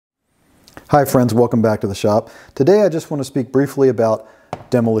Hi friends, welcome back to the shop. Today I just want to speak briefly about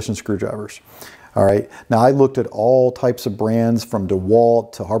demolition screwdrivers. All right, now I looked at all types of brands from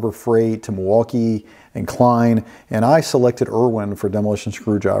DeWalt to Harbor Freight to Milwaukee and Klein, and I selected Irwin for demolition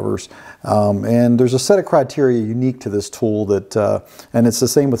screwdrivers. And there's a set of criteria unique to this tool that, and it's the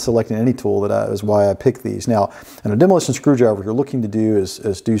same with selecting any tool, is why I picked these. Now, in a demolition screwdriver, what you're looking to do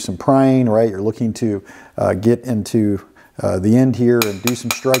is do some prying, right? You're looking to get into the end here and do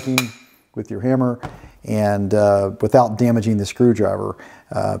some striking with your hammer and without damaging the screwdriver.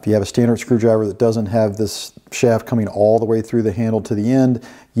 If you have a standard screwdriver that doesn't have this shaft coming all the way through the handle to the end,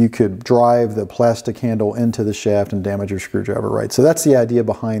 you could drive the plastic handle into the shaft and damage your screwdriver, right? So that's the idea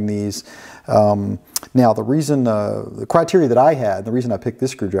behind these. Now the reason, the criteria that I had, the reason I picked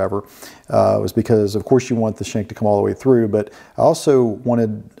this screwdriver was because of course you want the shank to come all the way through, but I also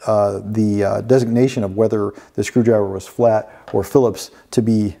wanted the designation of whether the screwdriver was flat or Phillips to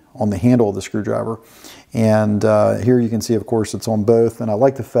be on the handle of the screwdriver. And here you can see, of course, it's on both, and I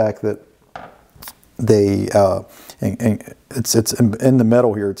like the fact that they it's in the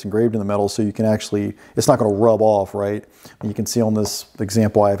metal here. It's engraved in the metal, so you can actually, it's not going to rub off, right? And you can see on this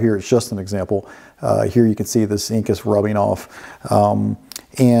example I have here, it's just an example. Here you can see this ink is rubbing off.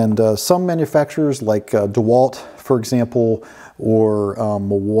 And some manufacturers like DeWalt, for example, or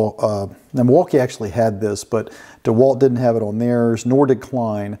Milwaukee actually had this, but DeWalt didn't have it on theirs, nor did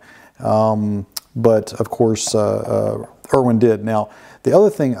Klein. But of course, Irwin did. Now, the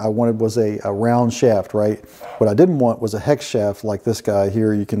other thing I wanted was a round shaft, right? What I didn't want was a hex shaft like this guy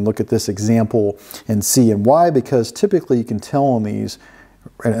here. You can look at this example and see. And why? Because typically you can tell on these,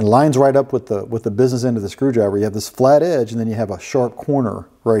 and it lines right up with the business end of the screwdriver. You have this flat edge, and then you have a sharp corner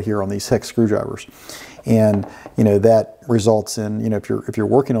right here on these hex screwdrivers. And you know that results in, you know, if you're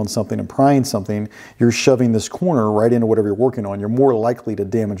working on something and prying something, you're shoving this corner right into whatever you're working on. You're more likely to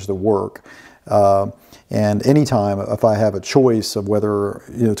damage the work. And anytime if I have a choice of whether,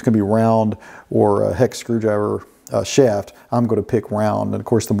 you know, it's going to be round or a hex screwdriver shaft, I'm going to pick round. And of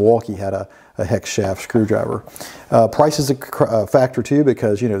course the Milwaukee had a hex shaft screwdriver. Price is a factor too,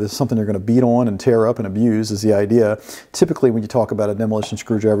 because, you know, this is something you're going to beat on and tear up and abuse is the idea. Typically when you talk about a demolition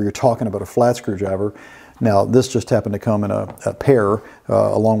screwdriver, you're talking about a flat screwdriver. Now this just happened to come in a pair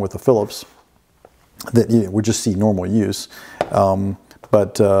along with the Phillips that, you know, would just see normal use.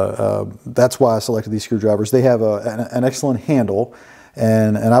 But that's why I selected these screwdrivers. They have an excellent handle,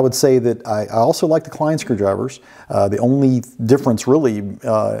 and I would say that I also like the Klein screwdrivers. The only difference really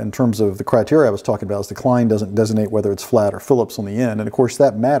in terms of the criteria I was talking about is the Klein doesn't designate whether it's flat or Phillips on the end. And of course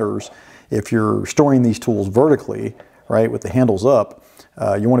that matters if you're storing these tools vertically, right, with the handles up.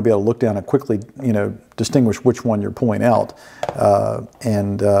 You want to be able to look down and quickly, you know, distinguish which one you're pulling out. The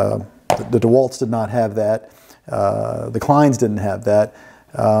DeWalts did not have that. The Kleins didn't have that,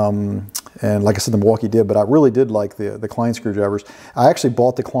 and like I said, the Milwaukee did, but I really did like the Klein screwdrivers. I actually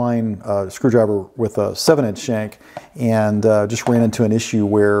bought the Klein screwdriver with a 7-inch shank, and just ran into an issue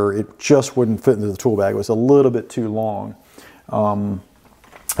where it just wouldn't fit into the tool bag. It was a little bit too long. And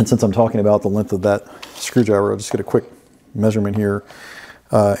since I'm talking about the length of that screwdriver, I'll just get a quick measurement here.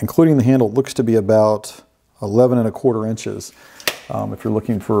 Including the handle, it looks to be about 11¼ inches. If you're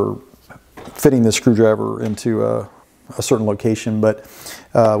looking for fitting this screwdriver into a certain location. But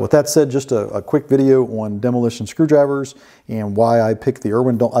with that said, just a quick video on demolition screwdrivers and why I picked the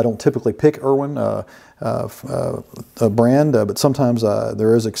Irwin. I don't typically pick Irwin, a brand, but sometimes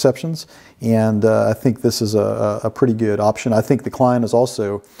there is exceptions, and I think this is a pretty good option. I think the Klein is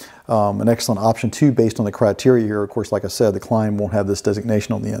also an excellent option too, based on the criteria here. Of course, like I said, the Klein won't have this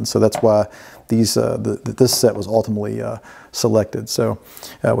designation on the end, so that's why these this set was ultimately selected. So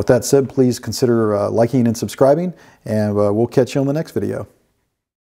with that said, please consider liking and subscribing, and we'll catch you on the next video.